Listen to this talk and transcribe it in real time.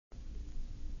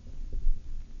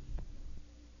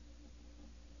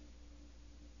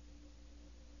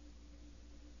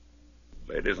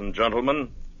Ladies and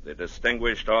gentlemen, the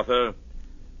distinguished author,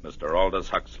 Mr. Aldous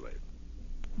Huxley.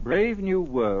 Brave New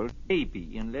World may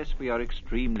be, unless we are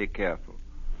extremely careful.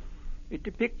 It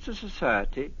depicts a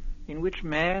society in which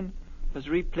man has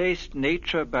replaced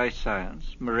nature by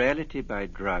science, morality by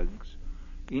drugs,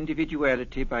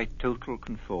 individuality by total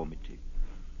conformity.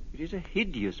 It is a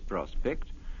hideous prospect,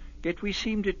 yet we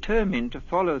seem determined to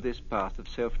follow this path of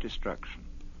self-destruction.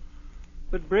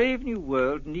 But Brave New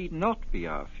World need not be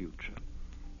our future.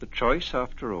 The choice,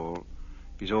 after all,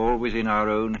 is always in our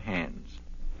own hands.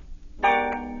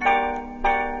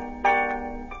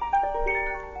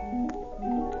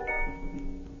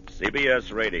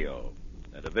 CBS Radio,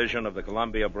 a division of the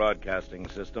Columbia Broadcasting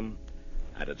System,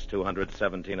 and its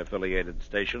 217 affiliated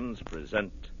stations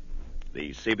present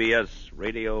the CBS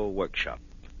Radio Workshop,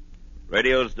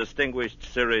 radio's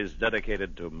distinguished series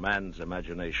dedicated to man's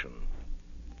imagination,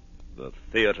 the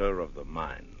theater of the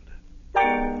mind.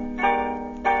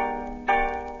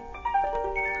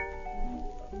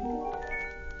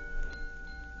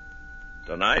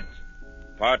 Tonight,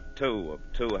 part 2 of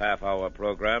 2 half-hour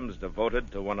programs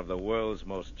devoted to one of the world's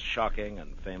most shocking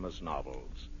and famous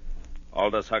novels,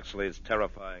 Aldous Huxley's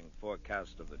terrifying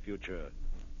forecast of the future,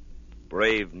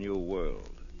 Brave New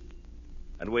World.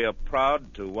 And we are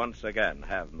proud to once again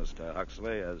have Mr.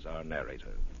 Huxley as our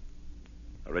narrator.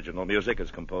 Original music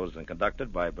is composed and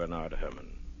conducted by Bernard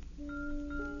Herrmann.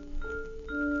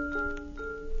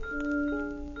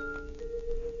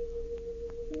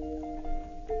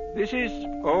 This is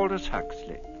Aldous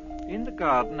Huxley. In the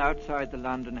garden outside the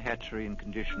London Hatchery and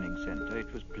Conditioning Centre,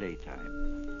 it was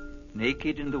playtime.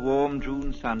 Naked in the warm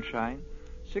June sunshine,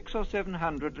 600 or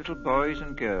 700 little boys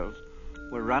and girls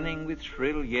were running with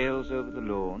shrill yells over the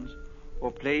lawns,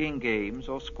 or playing games,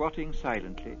 or squatting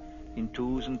silently in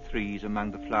 2s and 3s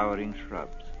among the flowering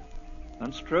shrubs.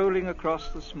 And strolling across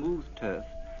the smooth turf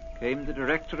came the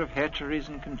director of hatcheries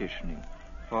and conditioning,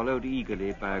 followed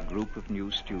eagerly by a group of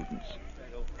new students.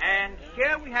 And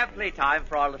here we have playtime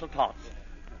for our little tots.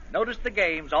 Notice the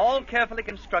games, all carefully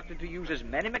constructed to use as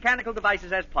many mechanical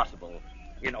devices as possible.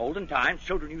 In olden times,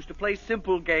 children used to play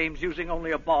simple games using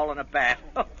only a ball and a bat.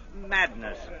 Oh,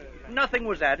 madness. Nothing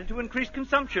was added to increase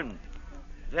consumption.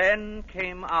 Then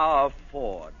came our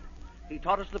Ford. He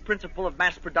taught us the principle of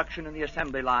mass production in the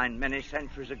assembly line many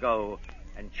centuries ago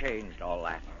and changed all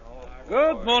that.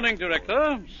 Good morning,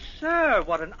 Director. Sir,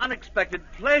 what an unexpected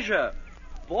pleasure.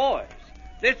 Boys,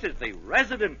 this is the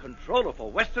resident controller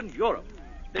for Western Europe.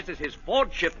 This is his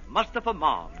Ford ship, Mustafa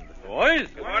Mond. Boys?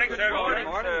 Good morning, sir. Good morning,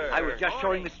 sir. I was just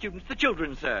showing the students the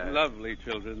children, sir. Lovely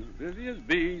children. Busy as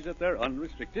bees at their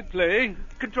unrestricted play.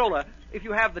 Controller, if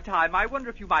you have the time, I wonder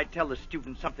if you might tell the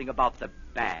students something about the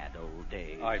bad old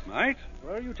days. I might.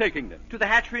 Where are you taking them? To the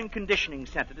Hatchery and Conditioning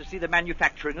Center to see the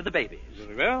manufacturing of the babies.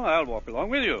 Very well. I'll walk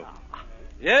along with you.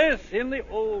 Yes, in the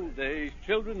old days,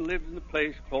 children lived in a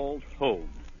place called home.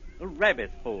 A rabbit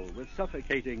hole with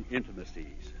suffocating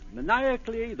intimacies.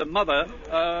 Maniacally, the mother,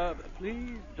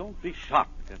 please don't be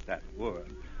shocked at that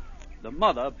word. The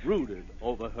mother brooded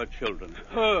over her children.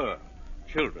 Her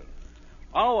children.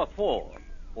 Our Ford,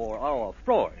 or our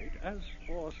Freud, as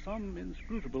for some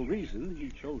inscrutable reason he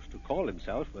chose to call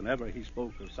himself whenever he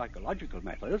spoke of psychological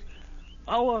matters,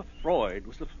 our Freud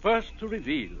was the first to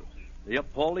reveal the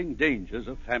appalling dangers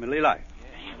of family life.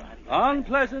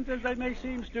 Unpleasant as they may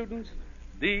seem, students,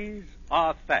 these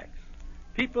are facts.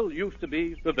 People used to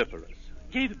be viviparous,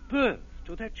 gave birth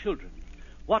to their children.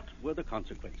 What were the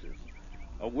consequences?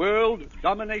 A world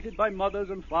dominated by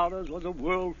mothers and fathers was a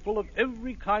world full of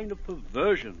every kind of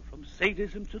perversion, from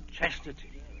sadism to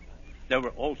chastity. There were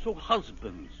also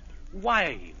husbands,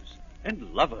 wives, and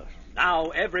lovers. Now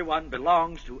everyone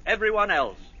belongs to everyone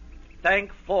else.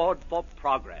 Thank Ford for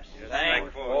progress. Yes,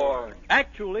 thank Ford.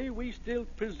 Actually, we still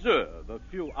preserve a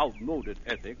few outmoded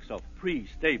ethics of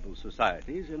pre-stable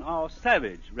societies in our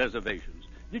savage reservations.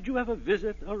 Did you ever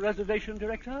visit a reservation,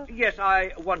 Director? Yes,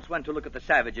 I once went to look at the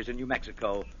savages in New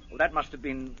Mexico. Well, that must have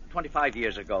been 25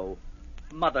 years ago.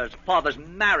 Mother's, father's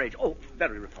marriage. Oh,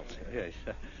 very repulsive. Yes.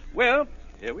 Well,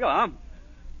 here we are.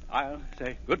 I'll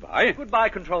say goodbye. Goodbye,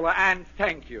 Controller, and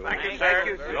thank you. Thank you,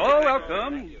 sir. You're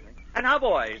welcome. And now,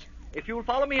 boys, if you'll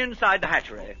follow me inside the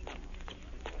hatchery.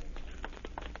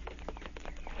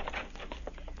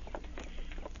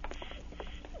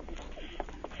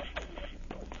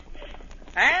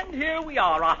 And here we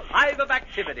are, a hive of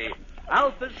activity.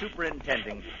 Alpha's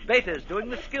superintending, Beta's doing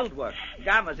the skilled work,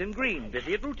 Gamma's in green,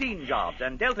 busy at routine jobs,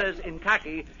 and Delta's in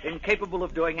khaki, incapable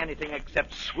of doing anything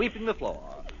except sweeping the floor.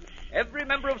 Every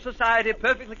member of society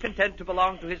perfectly content to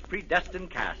belong to his predestined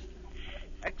caste.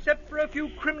 Except for a few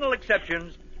criminal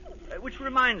exceptions, which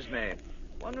reminds me,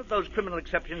 One of those criminal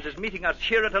exceptions is meeting us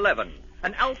here at 11.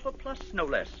 An Alpha Plus, no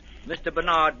less. Mr.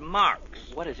 Bernard Marks.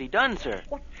 What has he done, sir?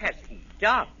 What has he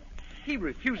done? He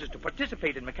refuses to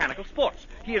participate in mechanical sports.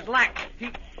 He is lax.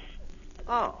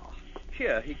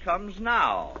 Here he comes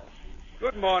now.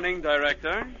 Good morning,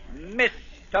 Director.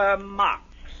 Mr. Marks.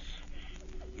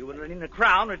 You and Lenina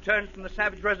Crown returned from the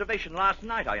Savage Reservation last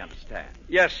night, I understand.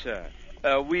 Yes, sir.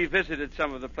 We visited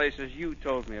some of the places you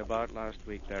told me about last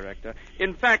week, Director.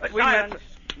 In fact, we Silence.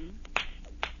 met...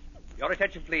 Your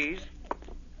attention, please.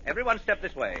 Everyone step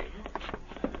this way.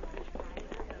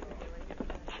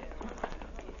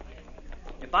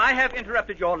 If I have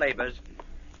interrupted your labors,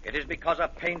 it is because a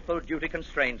painful duty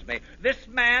constrains me. This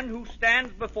man who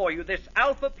stands before you, this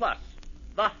Alpha Plus,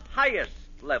 the highest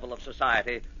level of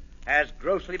society, has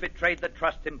grossly betrayed the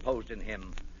trust imposed in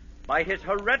him by his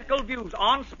heretical views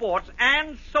on sports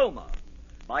and Soma,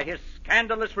 by his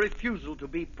scandalous refusal to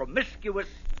be promiscuous.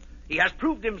 He has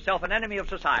proved himself an enemy of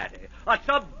society, a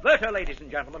subverter, ladies and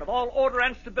gentlemen, of all order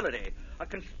and stability, a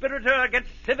conspirator against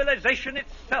civilization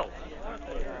itself.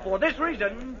 For this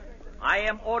reason, I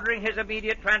am ordering his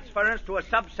immediate transference to a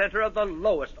subcenter of the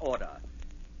lowest order.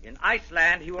 In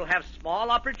Iceland, he will have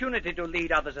small opportunity to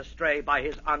lead others astray by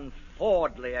his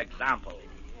unfordly example.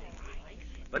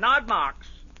 Bernard Marks,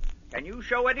 can you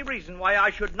show any reason why I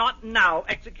should not now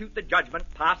execute the judgment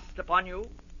passed upon you?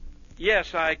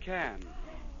 Yes, I can.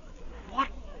 What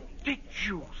did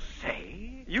you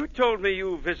say? You told me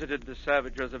you visited the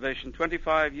Savage Reservation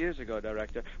 25 years ago,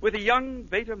 Director, with a young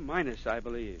Beta Minus, I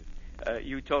believe.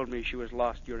 You told me she was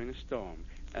lost during a storm,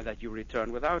 and that you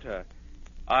returned without her.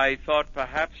 I thought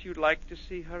perhaps you'd like to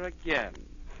see her again.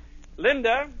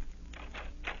 Linda?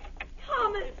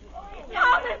 Thomas!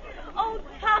 Thomas! Oh,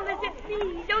 Thomas, it's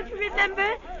me. Don't you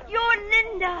remember? You're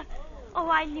Linda. Oh,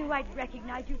 I knew I'd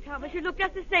recognize you, Thomas. You look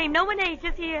just the same. No one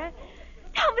ages here.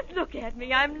 Thomas, look at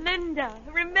me. I'm Linda.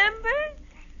 Remember?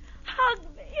 Hug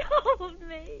me. Hold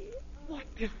me. What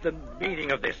is the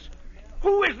meaning of this?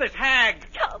 Who is this hag?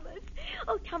 Thomas.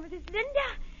 Oh, Thomas, it's Linda.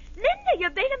 Linda, you're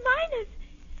Beta Minus.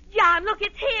 John, look,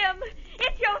 it's him.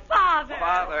 It's your father.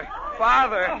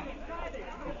 Father!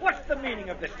 What's the meaning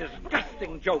of this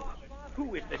disgusting joke?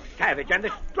 Who is this savage and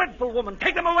this dreadful woman?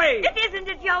 Take them away! It isn't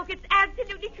a joke. It's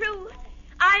absolutely true.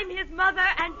 I'm his mother,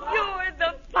 and you're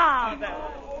the father.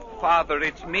 Father,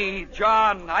 it's me,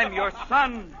 John. I'm your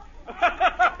son.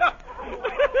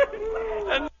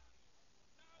 And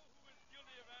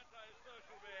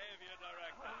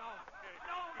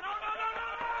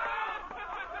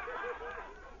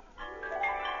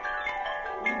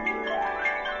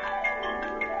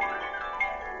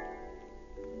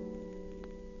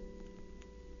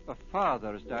A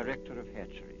father as director of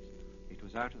hatcheries. It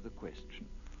was out of the question.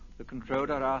 The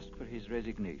controller asked for his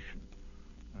resignation,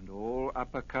 and all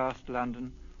upper caste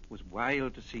London was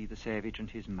wild to see the savage and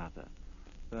his mother.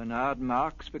 Bernard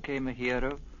Marks became a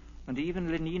hero, and even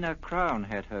Lenina Crown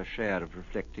had her share of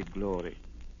reflected glory.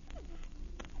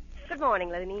 Good morning,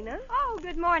 Lenina. Oh,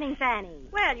 good morning, Fanny.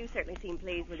 Well, you certainly seem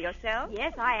pleased with yourself.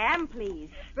 Yes, I am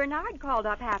pleased. Bernard called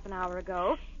up half an hour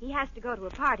ago. He has to go to a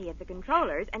party at the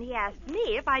controller's, and he asked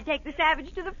me if I'd take the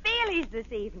savage to the Feelies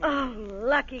this evening. Oh,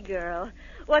 lucky girl.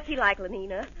 What's he like,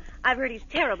 Lenina? I've heard he's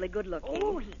terribly good-looking.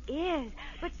 Oh, he is,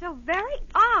 but so very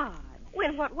odd.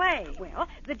 In what way? Well,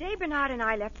 the day Bernard and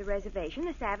I left the reservation,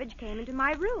 the savage came into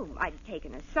my room. I'd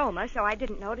taken a Soma, so I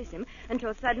didn't notice him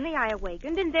until suddenly I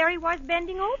awakened, and there he was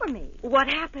bending over me. What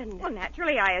happened? Well,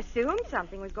 naturally, I assumed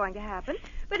something was going to happen,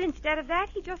 but instead of that,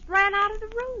 he just ran out of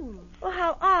the room. Well,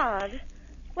 how odd.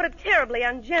 What a terribly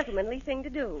ungentlemanly thing to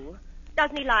do.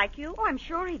 Doesn't he like you? Oh, I'm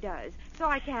sure he does, so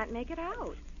I can't make it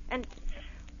out. And,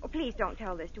 please don't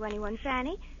tell this to anyone,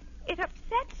 Fanny. It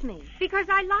upsets me because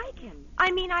I like him.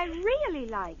 I mean, I really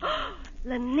like him.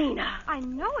 Lenina. I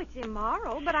know it's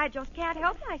immoral, but I just can't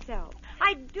help myself.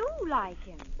 I do like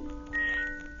him.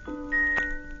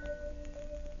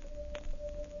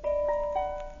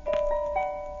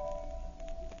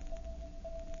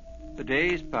 The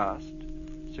days passed.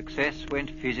 Success went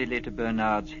fizzily to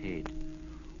Bernard's head.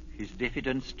 His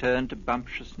diffidence turned to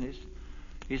bumptiousness.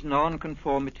 His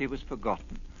nonconformity was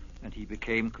forgotten, and he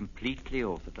became completely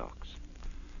orthodox.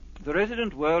 The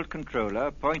resident world controller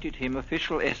appointed him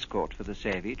official escort for the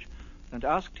savage and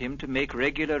asked him to make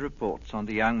regular reports on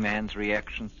the young man's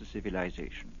reactions to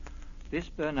civilization. This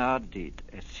Bernard did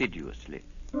assiduously.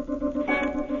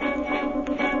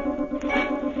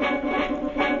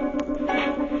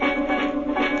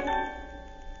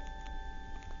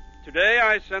 today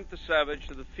I sent the savage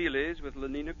to the Feelies with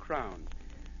Lenina Crown.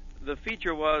 The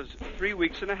feature was 3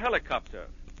 weeks in a helicopter.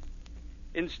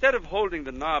 Instead of holding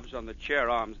the knobs on the chair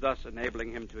arms, thus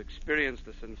enabling him to experience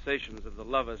the sensations of the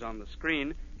lovers on the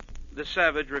screen, the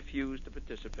savage refused to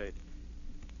participate.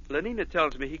 Lenina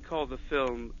tells me he called the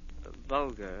film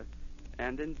vulgar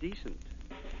and indecent.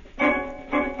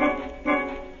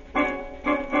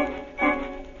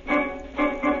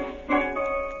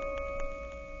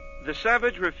 The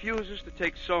savage refuses to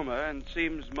take Soma and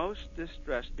seems most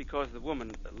distressed because the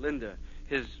woman, Linda,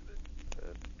 his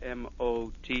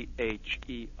Mother,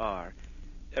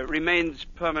 remains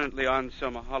permanently on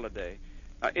summer holiday.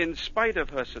 In spite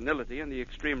of her senility and the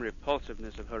extreme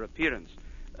repulsiveness of her appearance,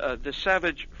 the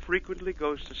savage frequently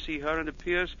goes to see her and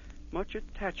appears much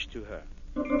attached to her.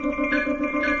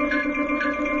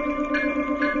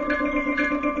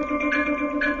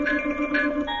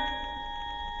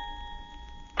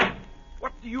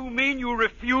 What do you mean you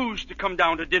refuse to come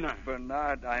down to dinner?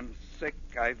 Bernard, I'm sick.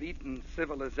 I've eaten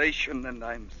civilization and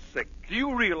I'm sick. Do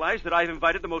you realize that I've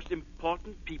invited the most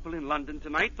important people in London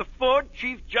tonight? The Ford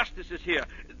Chief Justice is here.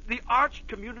 The arch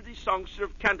community songster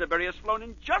of Canterbury has flown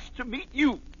in just to meet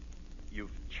you.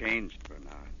 You've changed,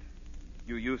 Bernard.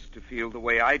 You used to feel the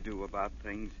way I do about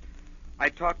things. I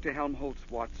talked to Helmholtz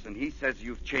Watson. He says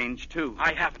you've changed, too.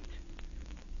 I haven't.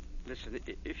 Listen,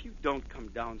 if you don't come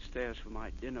downstairs for my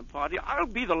dinner party, I'll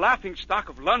be the laughingstock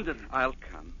of London. I'll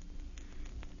come.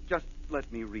 Just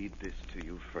let me read this to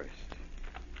you first.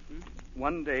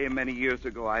 One day, many years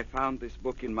ago, I found this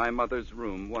book in my mother's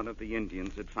room. One of the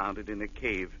Indians had found it in a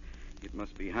cave. It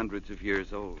must be hundreds of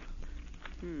years old.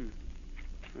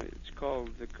 It's called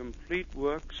The Complete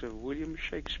Works of William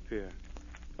Shakespeare.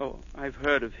 Oh, I've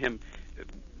heard of him.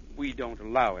 We don't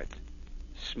allow it.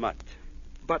 Smut.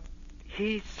 But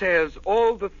he says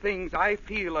all the things I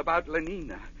feel about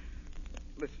Lenina.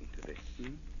 Listen to this.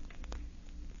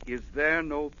 Is there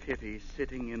no pity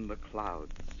sitting in the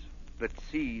clouds that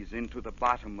sees into the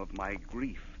bottom of my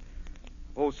grief?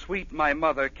 Oh, sweet my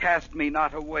mother, cast me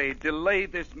not away. Delay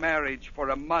this marriage for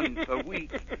a month, a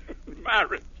week.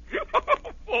 Marriage?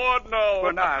 Oh, no.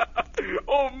 Bernard.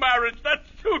 Oh, marriage, that's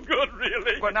too good,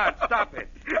 really. Bernard, stop it.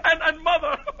 And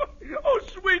mother. Oh,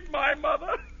 sweet my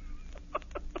mother.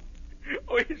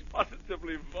 Oh, he's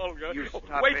positively vulgar. You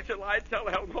stop Wait it. till I tell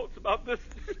Helmholtz about this.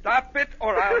 Stop it,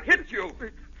 or I'll hit you.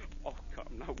 Oh, come,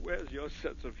 now, where's your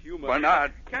sense of humor?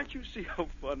 Bernard. Can't you see how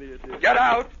funny it is? Get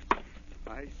out.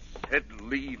 I said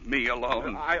leave me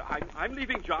alone. I'm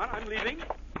leaving, John. I'm leaving.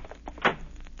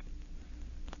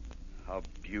 How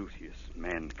beauteous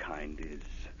mankind is.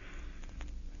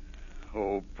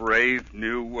 Oh, brave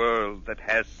new world that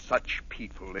has such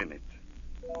people in it.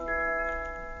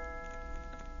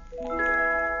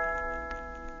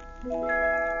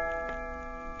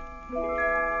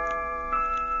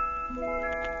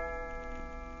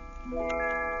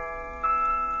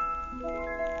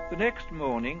 The next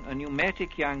morning, a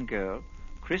pneumatic young girl,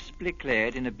 crisply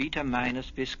clad in a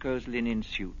beta-minus viscose linen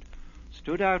suit,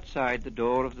 stood outside the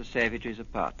door of the Savage's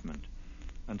apartment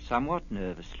and somewhat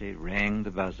nervously rang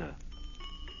the buzzer.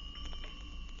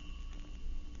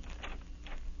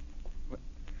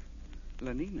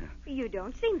 Lenina. You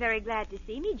don't seem very glad to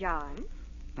see me, John.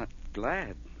 Not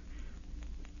glad.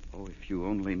 Oh, if you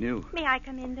only knew. May I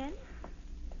come in, then?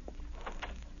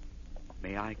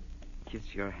 May I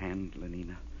kiss your hand,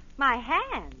 Lenina? My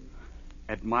hand?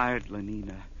 Admired,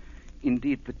 Lenina.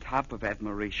 Indeed, the top of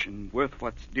admiration, worth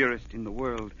what's dearest in the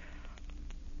world.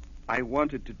 I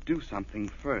wanted to do something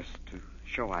first to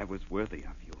show I was worthy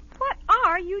of you. What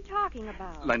are you talking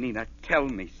about? Lenina, tell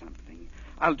me something.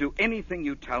 I'll do anything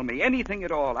you tell me, anything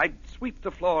at all. I'd sweep the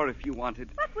floor if you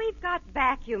wanted. But we've got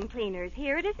vacuum cleaners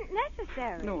here. It isn't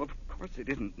necessary. No, of course it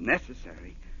isn't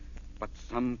necessary. But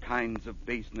some kinds of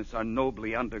baseness are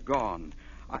nobly undergone.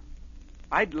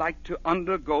 I'd like to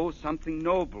undergo something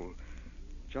noble,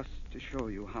 just to show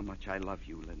you how much I love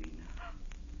you, Lenina.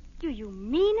 Do you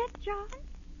mean it, John?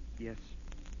 Yes,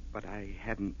 but I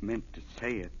hadn't meant to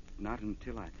say it, not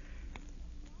until I...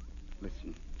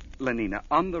 Listen, Lenina,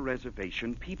 on the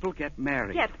reservation, people get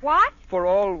married. Get what? For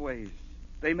always.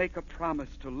 They make a promise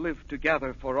to live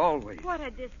together for always. What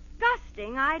a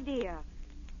disgusting idea.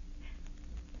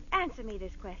 Answer me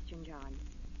this question, John.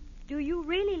 Do you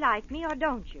really like me or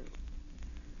don't you?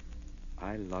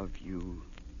 I love you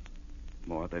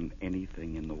more than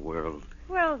anything in the world.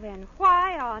 Well, then,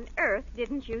 why on earth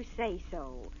didn't you say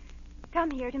so? Come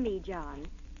here to me, John.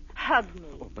 Hug me.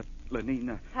 Oh, but,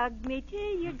 Lenina... Hug me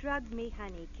till you drug me,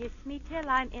 honey. Kiss me till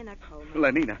I'm in a coma.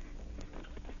 Lenina,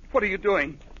 what are you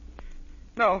doing?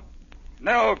 No,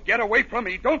 get away from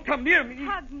me. Don't come near me.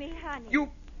 Hug me, honey. You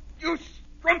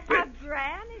strumpet. A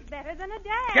gran is better than a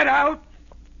dad. Get out.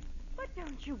 But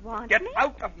don't you want Get me?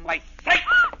 out of my sight.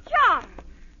 John!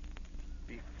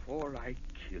 before I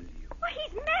kill you. Oh,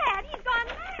 he's mad. He's gone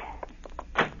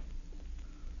mad.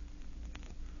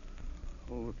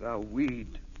 Oh, thou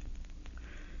weed,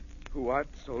 who art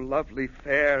so lovely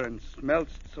fair and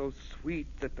smell'st so sweet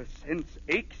that the sense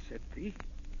aches at thee.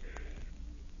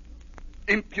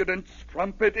 Impudent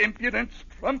strumpet, impudent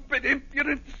strumpet,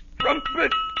 impudent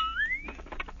strumpet.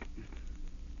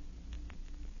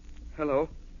 Hello?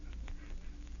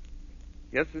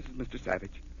 Yes, this is Mr.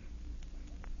 Savage.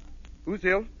 Who's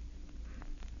ill?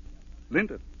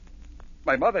 Linda.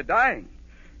 My mother dying.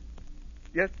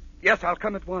 Yes, I'll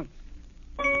come at once.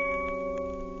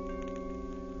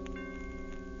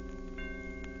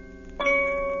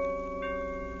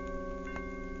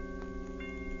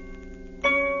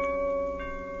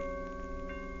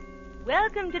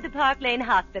 Welcome to the Park Lane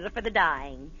Hospital for the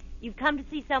Dying. You've come to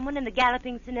see someone in the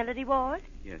galloping senility ward?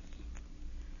 Yes.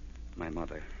 My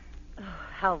mother. Oh,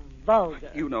 how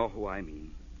vulgar. You know who I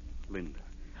mean. Linda.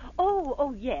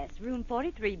 Oh, yes. Room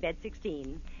 43, bed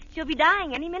 16. She'll be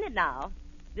dying any minute now.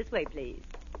 This way, please.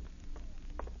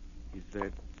 Is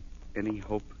there any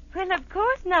hope? Well, of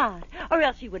course not. Or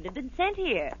else she wouldn't have been sent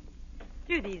here.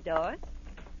 Through these doors.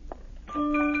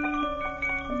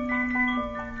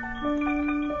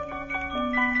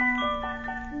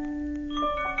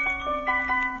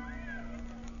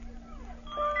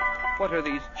 What are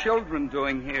these children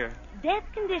doing here?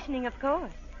 Death conditioning, of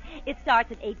course. It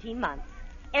starts at 18 months.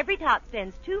 Every tot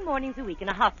spends 2 mornings a week in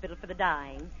a hospital for the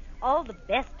dying. All the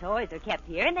best toys are kept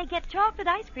here, and they get chocolate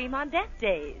ice cream on death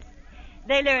days.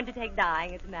 They learn to take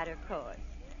dying as a matter of course.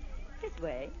 This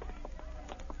way.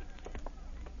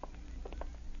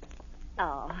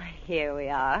 Oh, here we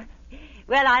are.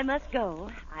 Well, I must go.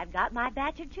 I've got my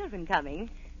batch of children coming.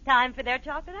 Time for their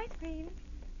chocolate ice cream.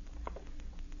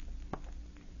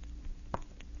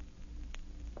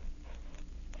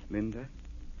 Linda?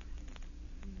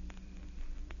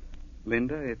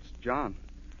 Linda, it's John.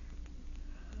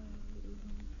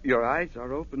 Your eyes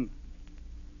are open,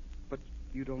 but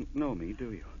you don't know me,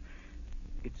 do you?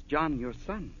 It's John, your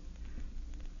son.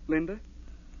 Linda?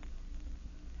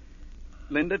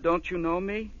 Linda, don't you know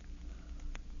me?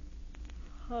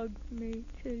 Hug me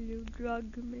till you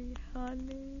drug me,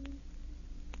 honey.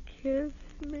 Kiss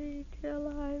me till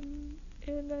I'm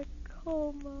in a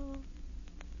coma.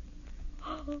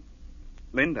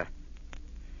 Linda.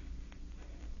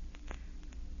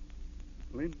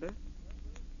 Linda?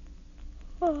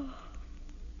 Oh.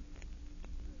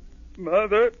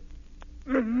 Mother.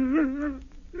 The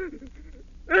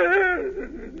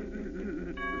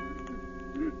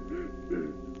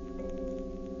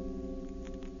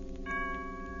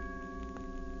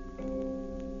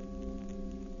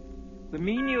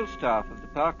menial staff of the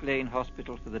Park Lane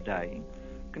Hospital for the Dying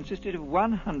consisted of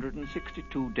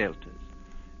 162 deltas,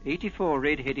 84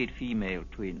 red-headed female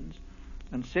twins,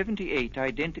 and 78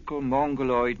 identical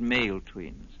mongoloid male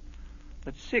twins.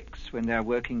 At 6, when their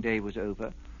working day was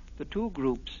over, the 2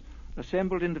 groups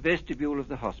assembled in the vestibule of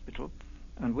the hospital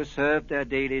and were served their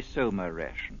daily soma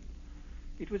ration.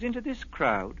 It was into this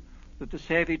crowd that the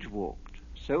savage walked,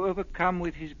 so overcome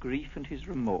with his grief and his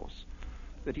remorse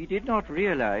that he did not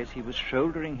realize he was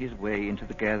shouldering his way into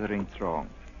the gathering throng.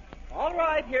 All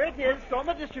right, here it is,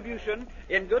 soma distribution.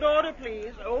 In good order,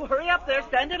 please. Oh, hurry up there.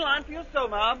 Stand in line for your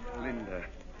soma.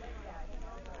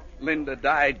 Linda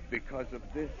died because of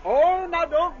this. Oh, now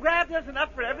don't grab. There's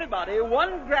enough for everybody.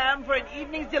 1 gram for an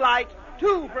evening's delight,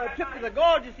 2 for a trip to the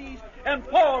gorgeous East, and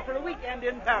 4 for a weekend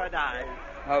in paradise.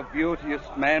 How beauteous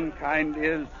mankind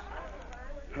is.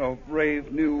 How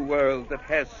brave new world that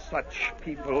has such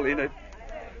people in it.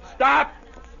 Stop!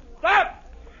 Stop!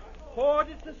 Ford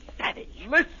is the savage.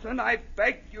 Listen, I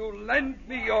beg you, lend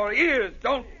me your ears.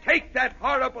 Don't take that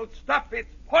horrible stuff.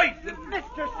 It's poison.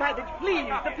 Mr. Savage,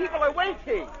 please. The people are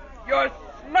waiting. You're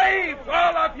slaves,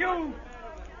 all of you.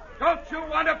 Don't you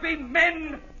want to be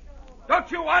men? Don't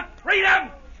you want freedom?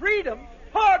 Freedom?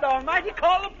 Lord Almighty,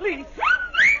 call the police.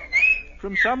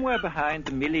 From somewhere behind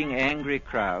the milling, angry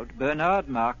crowd, Bernard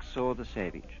Marx saw the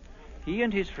savage. He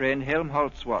and his friend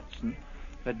Helmholtz Watson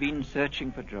had been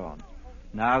searching for John.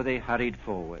 Now they hurried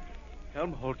forward.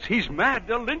 Helmholtz, he's mad.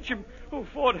 They'll lynch him. Oh,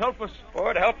 Ford, help us.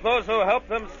 Ford, help those who help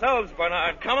themselves,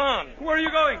 Bernard. Come on. Where are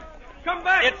you going? Come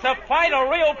back. It's a fight, a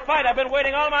real fight. I've been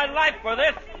waiting all my life for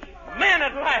this. Men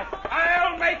at last.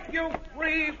 I'll make you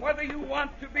free whether you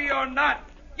want to be or not.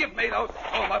 Give me those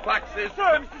soma boxes.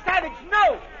 Sir, Mr. Savage,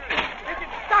 no.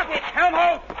 Stop it.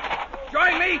 Helmholtz,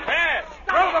 join me. Yes.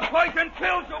 Throw the poison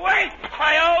pills away.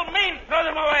 By all means, throw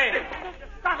them away.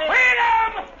 Stop it.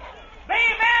 Freedom! Be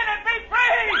men and be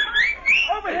free!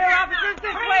 Over here, officers,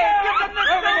 this way. Give them the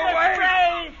Over the way.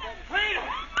 spray. Freedom.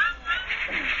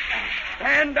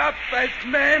 stand up as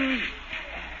men.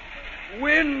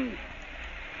 Win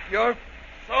your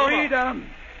freedom.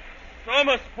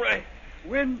 Soma spray.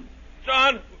 Win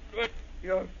John.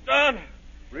 your John.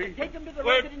 Take him to the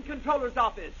resident controller's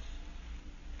office.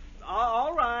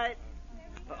 All right.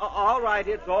 All right,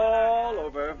 it's all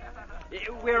over.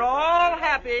 We're all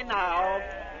happy now.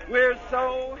 We're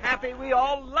so happy we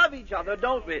all love each other,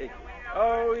 don't we?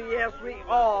 Oh, yes, we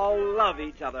all love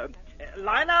each other.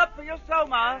 Line up for your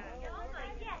Soma.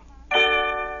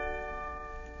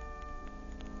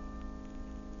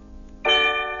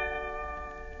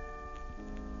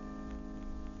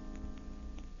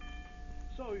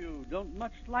 So you don't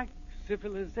much like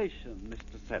civilization,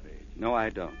 Mr. Savage? No, I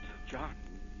don't. John,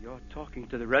 you're talking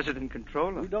to the resident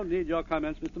controller. We don't need your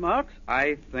comments, Mr. Marks.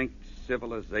 I think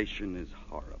civilization is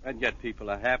horrible. And yet people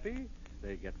are happy.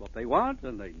 They get what they want,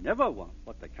 and they never want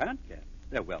what they can't get.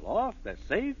 They're well off, they're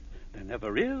safe, they're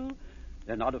never ill,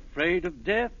 they're not afraid of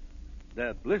death,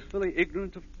 they're blissfully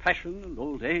ignorant of passion and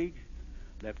old age,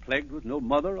 they're plagued with no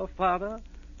mother or father,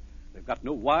 they've got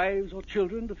no wives or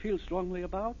children to feel strongly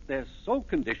about, they're so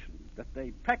conditioned that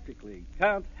they practically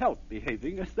can't help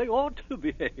behaving as they ought to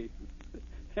behave.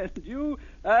 And you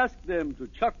ask them to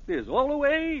chuck this all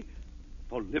away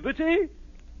for liberty?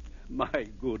 My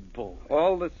good boy.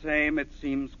 All the same, it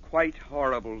seems quite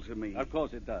horrible to me. Of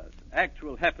course it does.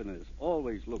 Actual happiness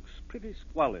always looks pretty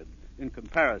squalid in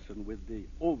comparison with the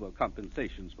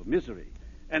overcompensations for misery.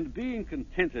 And being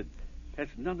contented has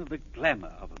none of the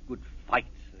glamour of a good fight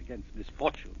against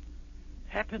misfortune.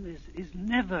 Happiness is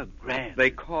never grand. They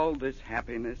call this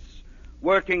happiness.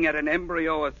 Working at an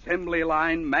embryo assembly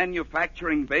line,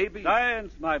 manufacturing babies.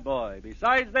 Science, my boy.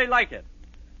 Besides, they like it.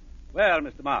 Well,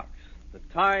 Mr. Marks, the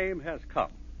time has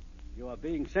come. You are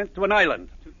being sent to an island.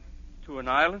 To an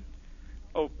island?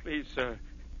 Oh, please, sir.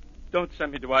 Don't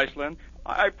send me to Iceland.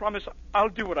 I promise I'll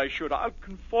do what I should. I'll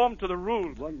conform to the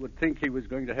rules. One would think he was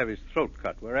going to have his throat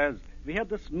cut, whereas if he had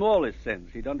the smallest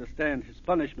sense, he'd understand his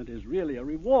punishment is really a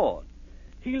reward.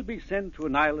 He'll be sent to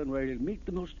an island where he'll meet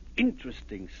the most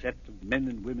interesting set of men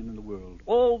and women in the world.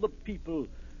 All the people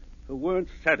who weren't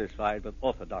satisfied with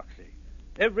orthodoxy.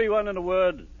 Everyone, in a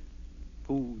word,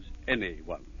 who's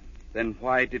anyone. Then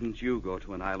why didn't you go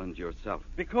to an island yourself?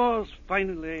 Because,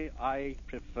 finally, I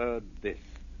preferred this.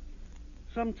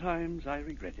 Sometimes I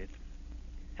regret it.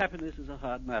 Happiness is a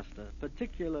hard master,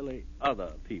 particularly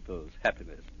other people's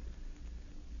happiness.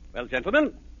 Well,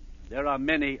 gentlemen, there are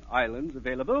many islands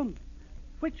available.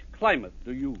 Which climate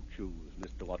do you choose,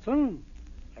 Mr. Watson?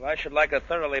 Well, I should like a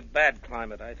thoroughly bad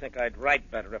climate. I think I'd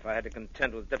write better if I had to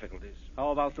contend with difficulties.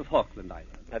 How about the Falkland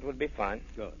Islands? That would be fine.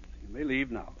 Good. You may leave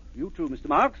now. You too, Mr.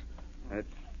 Marks.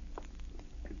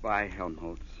 Goodbye,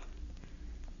 Helmholtz.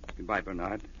 Goodbye,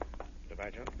 Bernard.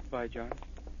 Goodbye, John. Goodbye, John.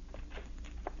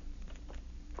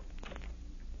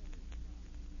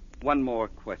 One more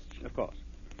question. Of course.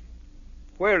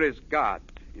 Where is God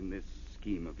in this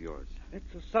scheme of yours?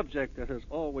 It's a subject that has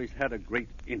always had a great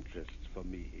interest for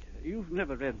me. You've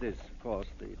never read this, of course,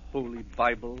 the Holy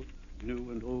Bible,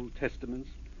 New and Old Testaments.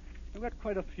 I've got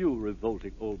quite a few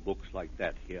revolting old books like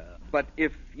that here. But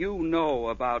if you know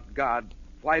about God,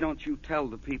 why don't you tell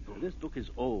the people? This book is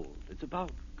old. It's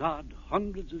about God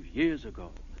hundreds of years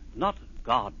ago, not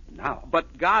God now.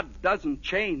 But God doesn't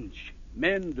change.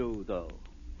 Men do, though.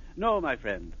 No, my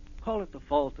friend, call it the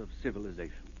fault of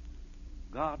civilization.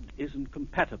 God isn't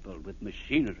compatible with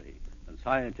machinery and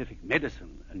scientific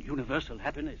medicine and universal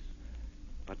happiness.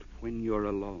 But when you're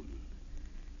alone,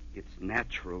 it's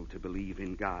natural to believe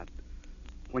in God.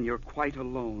 When you're quite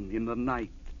alone in the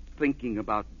night, thinking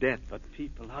about death. But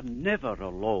people are never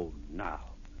alone now.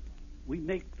 We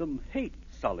make them hate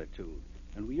solitude,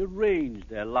 and we arrange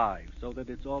their lives so that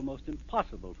it's almost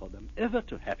impossible for them ever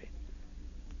to have it.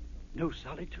 No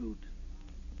solitude,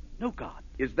 no God.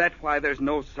 Is that why there's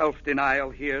no self-denial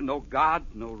here? No God,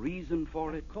 no reason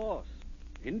for it? Of course.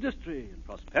 Industry and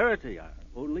prosperity are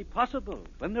only possible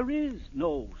when there is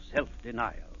no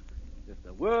self-denial. If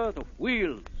there were, the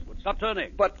wheels would stop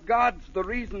turning. But God's the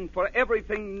reason for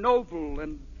everything noble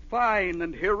and fine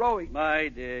and heroic. My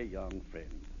dear young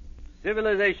friend,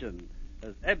 civilization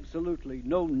has absolutely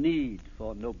no need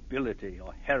for nobility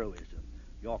or heroism.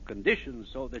 You're conditioned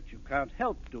so that you can't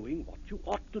help doing what you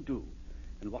ought to do.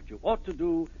 And what you ought to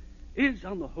do is,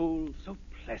 on the whole, so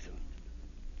pleasant.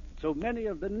 So many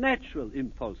of the natural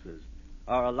impulses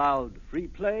are allowed free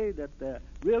play that there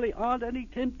really aren't any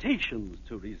temptations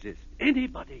to resist.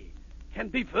 Anybody can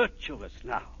be virtuous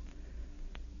now.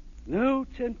 No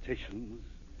temptations,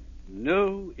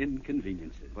 no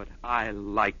inconveniences. But I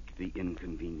like the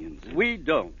inconveniences. We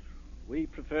don't. We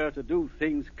prefer to do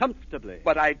things comfortably.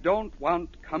 But I don't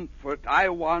want comfort. I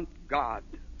want God.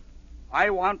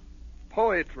 I want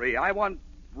poetry. I want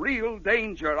real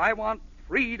danger. I want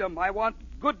freedom. I want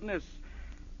goodness.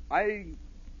 I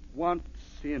want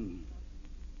sin.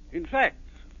 In fact,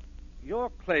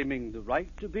 you're claiming the right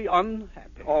to be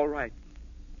unhappy. All right.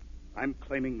 I'm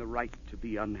claiming the right to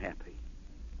be unhappy.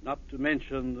 Not to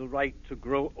mention the right to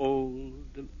grow old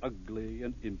and ugly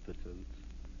and impotent.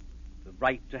 The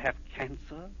right to have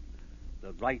cancer.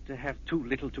 The right to have too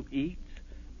little to eat.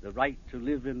 The right to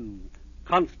live in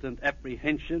constant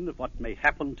apprehension of what may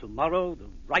happen tomorrow. The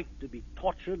right to be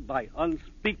tortured by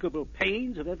unspeakable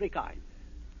pains of every kind.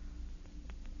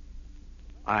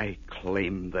 I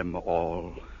claim them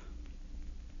all.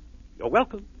 You're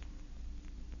welcome.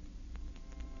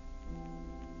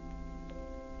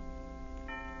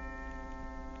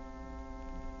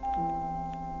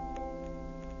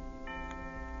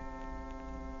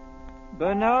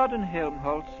 Bernard and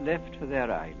Helmholtz left for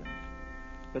their island,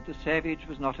 but the savage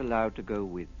was not allowed to go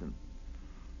with them.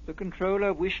 The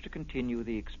controller wished to continue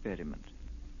the experiment.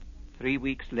 3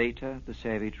 weeks later, the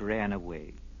savage ran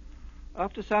away.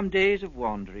 After some days of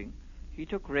wandering, he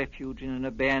took refuge in an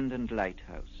abandoned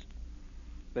lighthouse.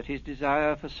 But his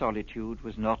desire for solitude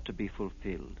was not to be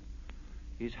fulfilled.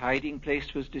 His hiding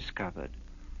place was discovered.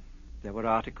 There were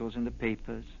articles in the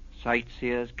papers.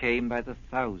 Sightseers came by the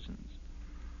thousands.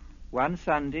 One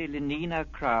Sunday, Lenina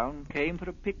Crown came for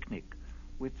a picnic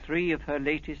with 3 of her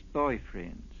latest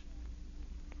boyfriends.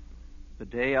 The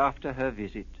day after her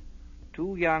visit,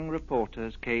 2 young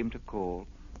reporters came to call,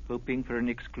 hoping for an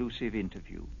exclusive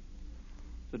interview.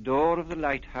 The door of the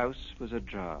lighthouse was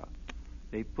ajar.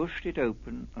 They pushed it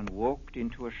open and walked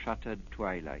into a shuttered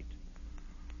twilight.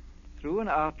 Through an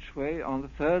archway on the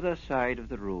further side of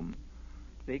the room,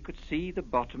 they could see the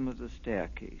bottom of the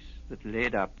staircase that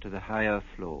led up to the higher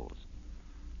floors.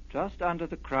 Just under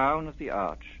the crown of the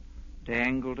arch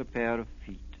dangled a pair of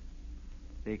feet.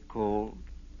 They called.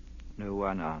 No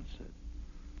one answered.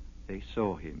 They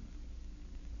saw him.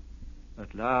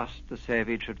 At last the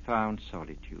savage had found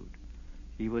solitude.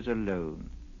 He was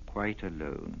alone, quite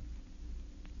alone.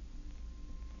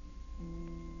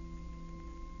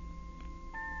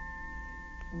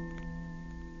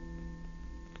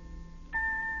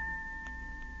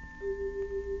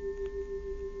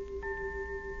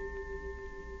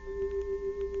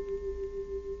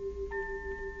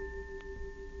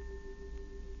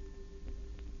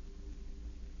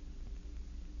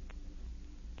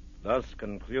 Thus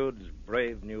concludes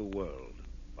Brave New World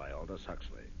by Aldous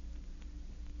Huxley.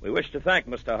 We wish to thank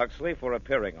Mr. Huxley for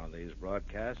appearing on these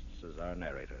broadcasts as our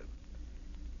narrator.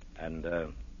 And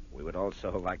we would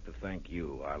also like to thank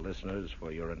you, our listeners,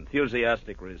 for your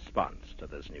enthusiastic response to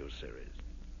this new series.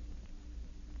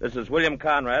 This is William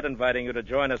Conrad inviting you to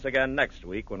join us again next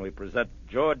week when we present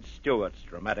George Stewart's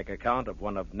dramatic account of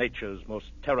one of nature's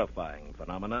most terrifying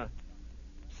phenomena,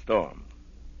 storm.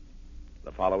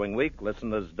 The following week,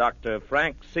 listen as Dr.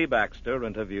 Frank C. Baxter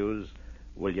interviews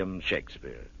William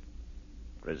Shakespeare.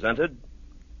 Presented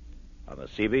on the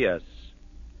CBS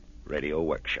Radio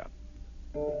Workshop.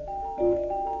 The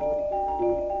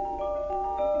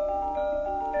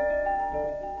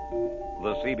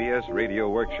CBS Radio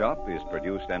Workshop is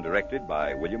produced and directed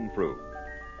by William Frug.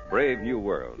 Brave New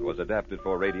World was adapted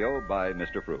for radio by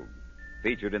Mr. Frug.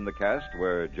 Featured in the cast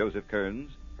were Joseph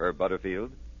Kearns, Herb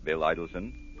Butterfield, Bill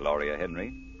Idelson, Gloria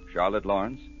Henry, Charlotte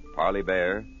Lawrence, Parley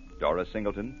Bear, Dora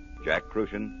Singleton, Jack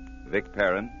Crucian, Vic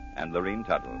Perrin, and Lorene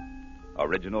Tuttle.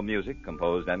 Original music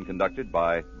composed and conducted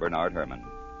by Bernard Herrmann.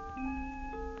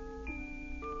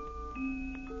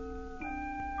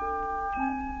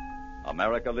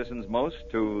 America listens most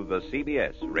to the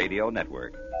CBS Radio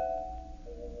Network.